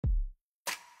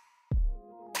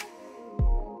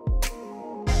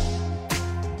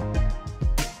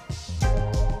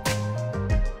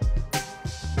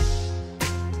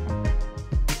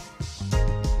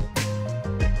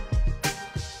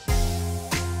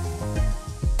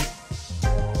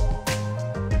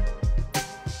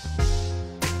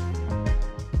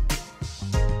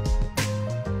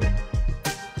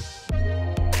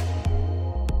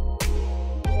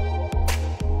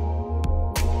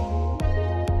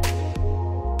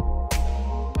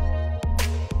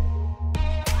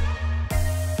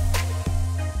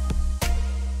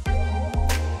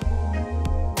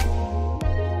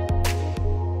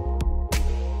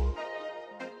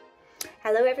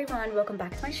Hello everyone, welcome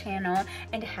back to my channel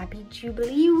and happy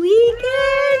Jubilee weekend!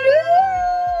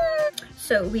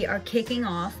 So we are kicking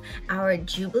off our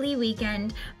Jubilee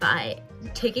weekend by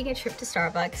taking a trip to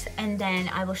Starbucks, and then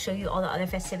I will show you all the other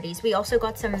festivities. We also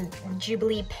got some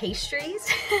Jubilee pastries.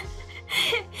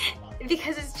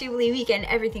 Because it's Jubilee weekend,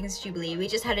 everything's Jubilee. We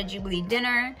just had a Jubilee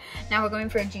dinner. Now we're going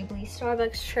for a Jubilee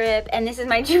Starbucks trip, and this is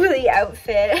my Jubilee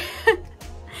outfit.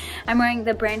 I'm wearing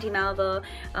the Brandy Melville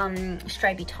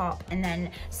stripy top and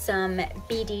then some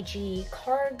BDG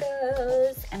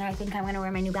cargos, and I think I'm gonna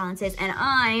wear my New Balances, and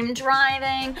I'm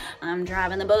driving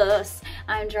the bus.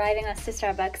 I'm driving us to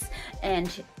Starbucks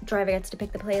and driving us to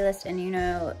pick the playlist, and you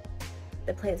know,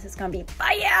 the playlist is gonna be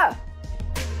fire!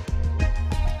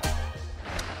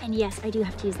 And yes, I do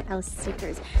have to use the L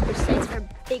stickers, which stands for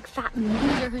big fat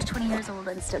loser who's 20 years old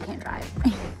and still can't drive.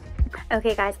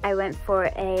 Okay guys, I went for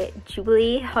a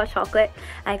Jubilee hot chocolate.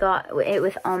 I got it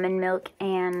with almond milk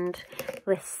and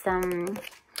with some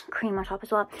cream on top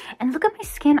as well. And look at my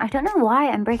skin. I don't know why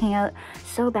I'm breaking out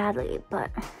so badly, but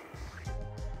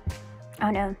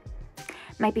oh no,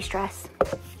 might be stress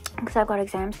because I've got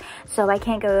exams, so I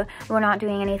can't go. We're not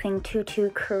doing anything too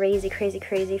crazy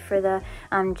for the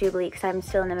Jubilee because I'm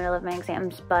still in the middle of my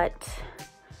exams, but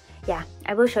yeah,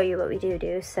 I will show you what we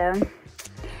do, so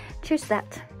cheers to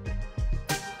that.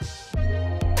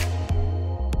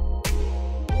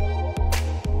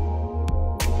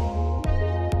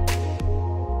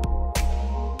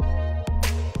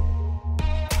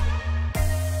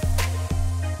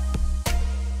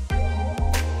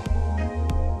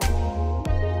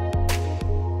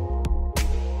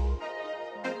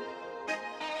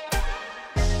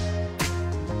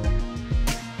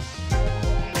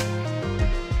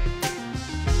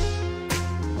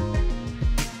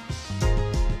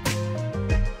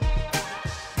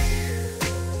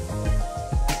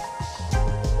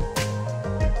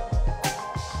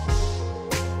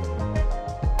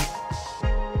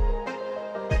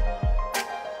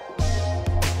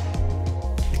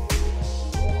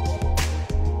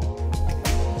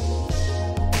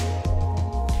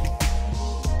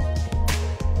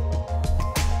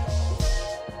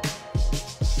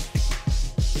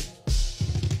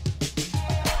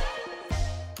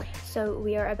 So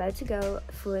we are about to go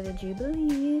for the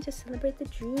Jubilee, to celebrate the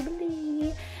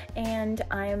Jubilee, and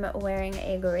I'm wearing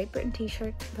a Great Britain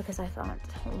t-shirt because I thought,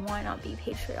 why not be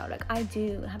patriotic? I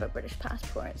do have a British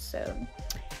passport, so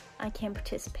I can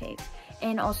participate,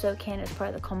 and also Canada's part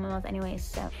of the Commonwealth anyways,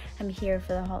 so I'm here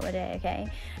for the holiday,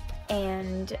 okay?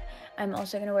 And I'm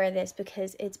also gonna wear this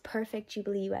because it's perfect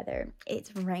Jubilee weather.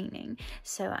 It's raining,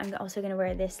 so I'm also gonna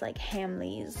wear this like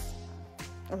Hamleys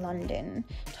London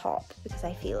top because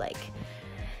I feel like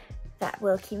that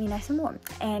will keep me nice and warm.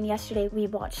 And yesterday we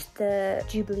watched the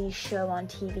Jubilee show on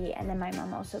TV, and then my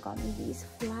mom also got me these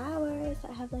flowers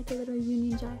that have like a little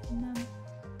Union Jack in them.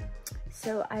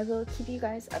 So I will keep you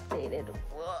guys updated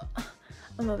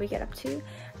on what we get up to.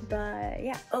 But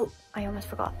yeah, oh, I almost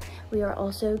forgot. We are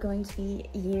also going to be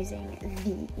using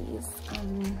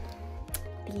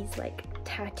these like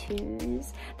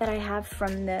tattoos that I have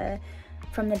from the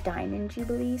Diamond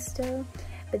Jubilee still,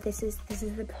 but this is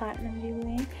the Platinum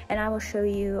Jubilee, and I will show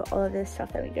you all of this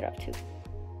stuff that we get up to.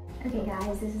 Okay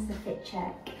guys, this is the fit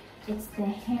check. It's the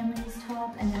Hamleys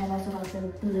top, and then I've also got the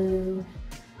blue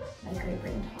like Great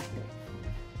Britain top.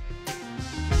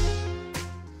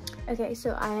 Okay,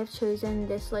 so I have chosen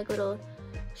this like little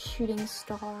shooting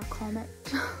star comet.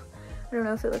 I don't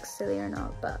know if it looks silly or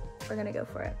not, but we're gonna go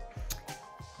for it.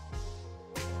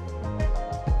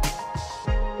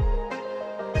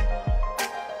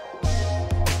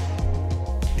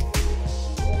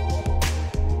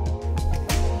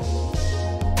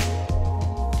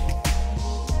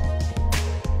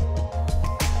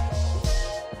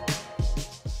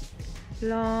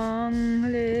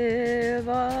 Long live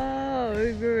our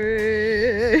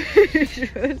gracious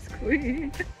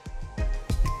queen.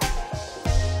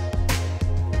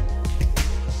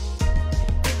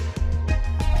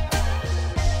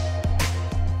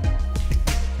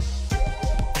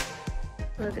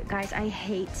 Look guys, I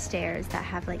hate stairs that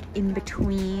have like in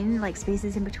between, like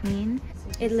spaces in between.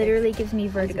 It literally gives me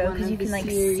vertigo because you can like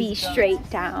see straight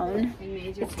down.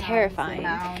 It's terrifying.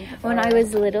 When I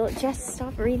was little, just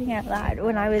stop reading out loud.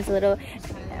 When I was little,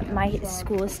 my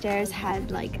school stairs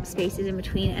had like spaces in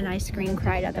between, and I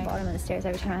cried at the bottom of the stairs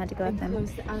every time I had to go up them.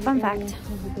 Fun fact.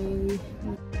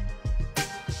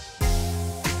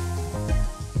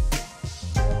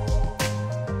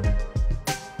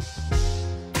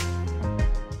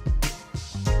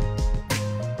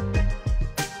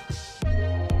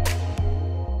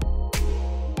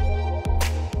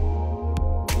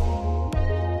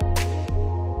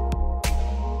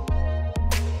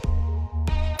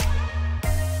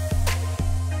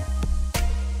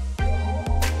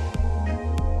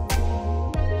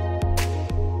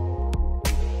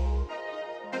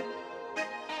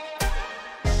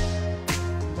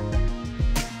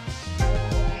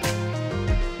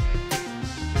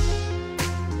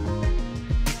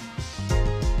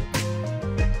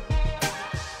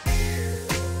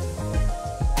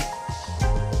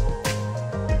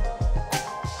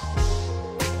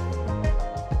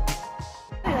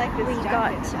 like this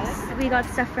jacket. We got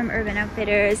stuff from Urban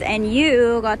Outfitters, and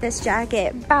you got this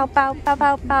jacket. Bow, bow, bow,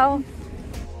 bow, bow.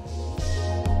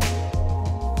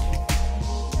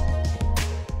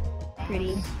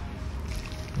 Pretty.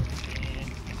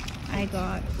 I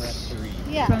got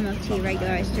promo tea,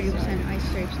 regular ice, 30% ice,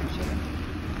 30% sugar.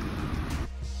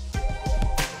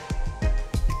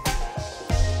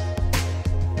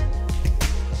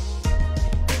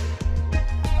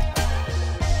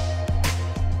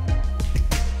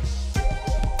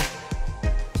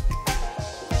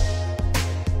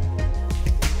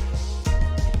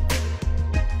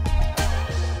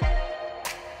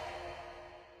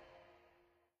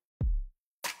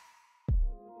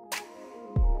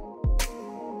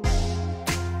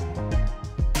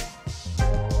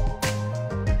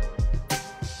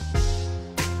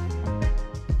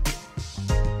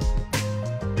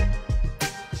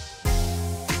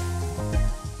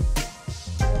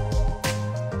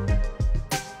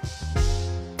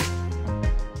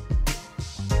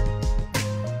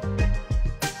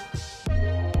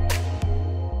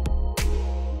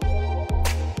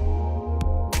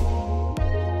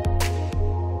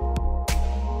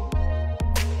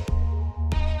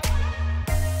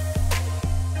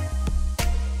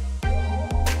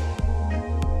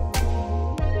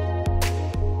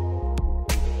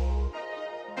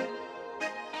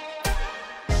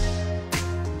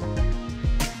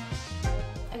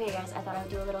 I thought I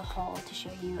would do a little haul to show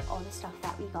you all the stuff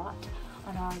that we got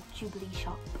on our Jubilee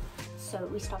shop. So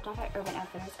we stopped off at Urban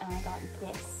Outfitters and I got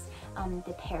this,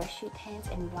 the parachute pants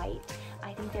in white.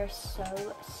 I think they're so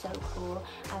cool.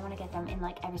 I want to get them in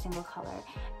like every single color.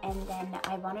 And then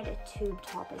I wanted a tube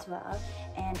top as well,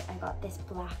 and I got this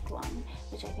black one,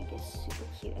 which I think is super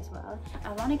cute as well.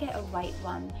 I want to get a white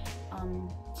one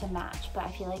to match, but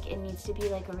I feel like it needs to be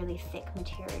like a really thick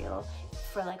material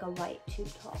for like a white tube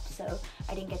top, so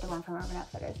I didn't get the one from Urban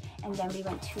Outfitters. And then we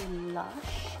went to Lush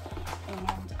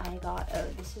and I got, oh,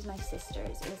 this is my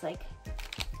sister's. It was like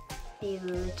a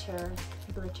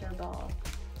glitter ball.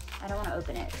 I don't want to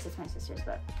open it because it's my sister's,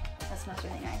 but that smells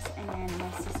really nice. And then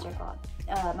my sister got,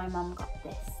 my mom got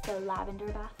this, the lavender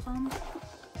bath bomb.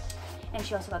 And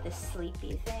she also got this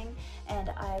sleepy thing. And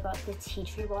I got the tea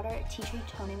tree water. Tea tree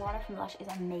toning water from Lush is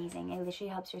amazing. It literally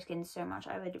helps your skin so much.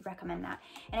 I would recommend that.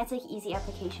 And it's like easy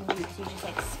application too, because you just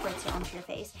like spritz it onto your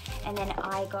face. And then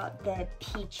I got the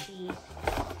peachy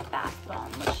bath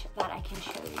bomb, which that I can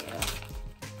show you.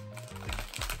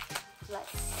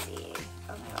 Let's see.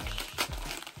 Oh my gosh.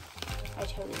 I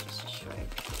totally just destroyed.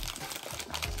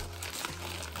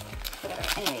 Whatever.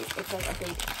 Anyways, it's like a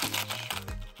big peach,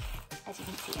 as you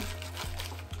can see.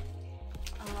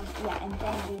 Yeah, and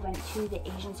then we went to the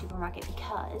Asian supermarket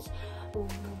because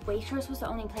Waitrose was the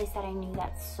only place that I knew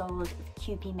that sold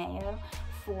Kewpie mayo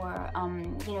for,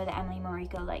 you know, the Emily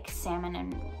Mariko like salmon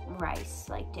and rice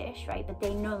like dish, right? But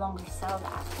they no longer sell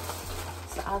that.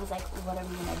 So I was like, what are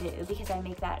we gonna do? Because I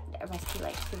make that recipe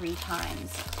like 3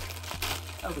 times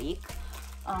a week.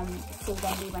 So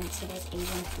then we went to this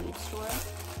Asian food store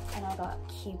and I got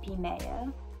Kewpie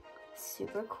mayo.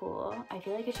 Super cool. I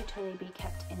feel like it should totally be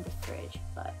kept in the fridge,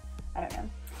 but I don't know.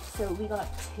 So we got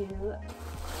 2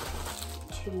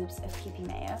 tubes of Kewpie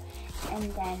mayo,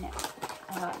 and then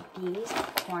I got these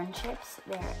corn chips.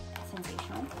 They're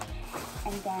sensational.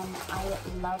 And then I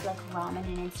love like ramen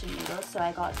and instant noodles, so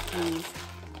I got these.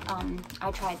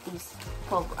 I tried these,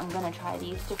 well, I'm gonna try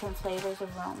these different flavors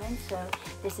of ramen. So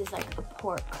this is like a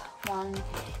pork one,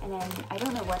 and then I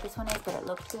don't know what this one is, but it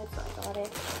looked good, so I got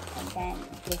it. And then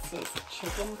this is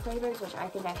chicken flavors, which I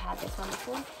think I've had this one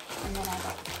before. And then I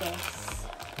got this,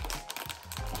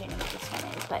 I don't know what this one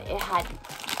is, but it had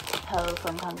Po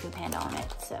from Kung Fu Panda on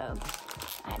it, so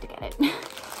I had to get it. And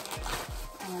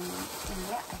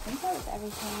yeah, I think that was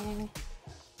everything.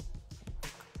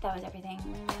 That was everything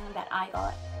that I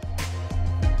got